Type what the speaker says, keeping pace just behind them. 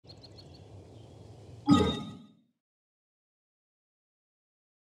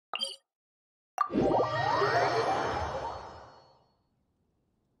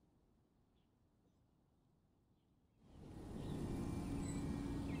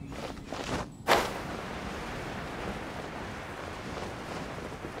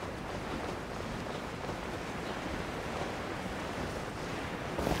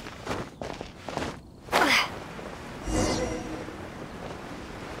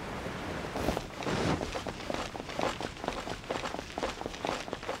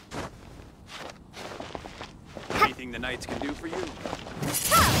knights can do for you.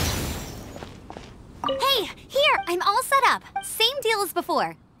 Hey, here! I'm all set up. Same deal as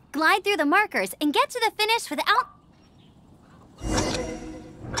before. Glide through the markers and get to the finish without...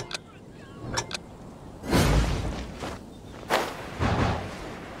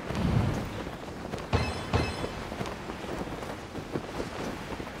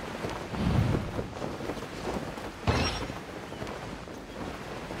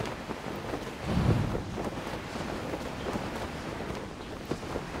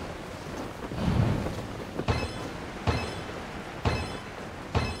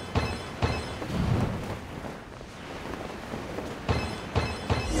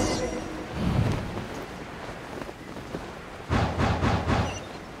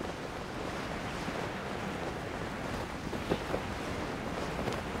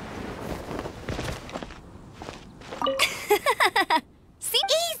 See?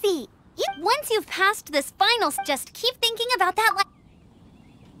 Easy! Once you've passed this final, just keep thinking about that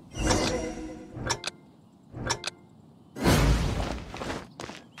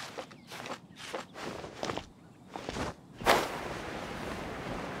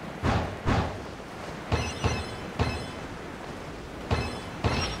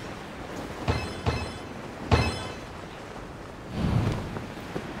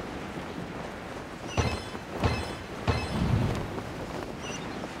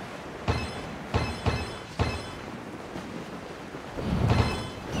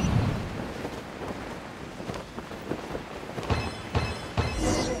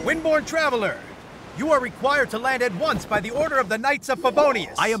Windborn Traveler, you are required to land at once by the order of the Knights of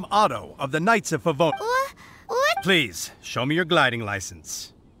Favonius. I am Otto of the Knights of Favonius. What? Please, show me your gliding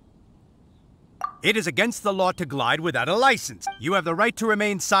license. It is against the law to glide without a license. You have the right to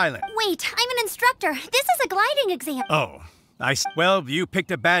remain silent. Wait, I'm an instructor. This is a gliding exam. Oh, well, you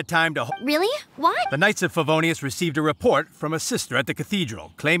picked a bad time to... Really? What? The Knights of Favonius received a report from a sister at the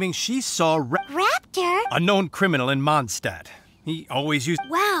cathedral, claiming she saw Raptor? a known criminal in Mondstat. He always used...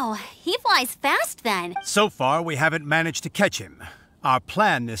 Wow, he flies fast then. So far, we haven't managed to catch him. Our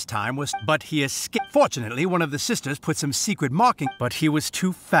plan this time was... But he escaped. Fortunately, one of the sisters put some secret marking, but he was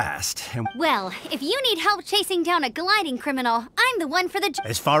too fast. And well, if you need help chasing down a gliding criminal, I'm the one for the job.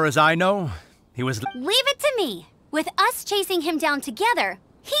 as far as I know, he was... Leave it to me. With us chasing him down together,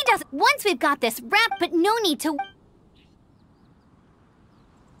 he does... Once we've got this wrapped, but no need to...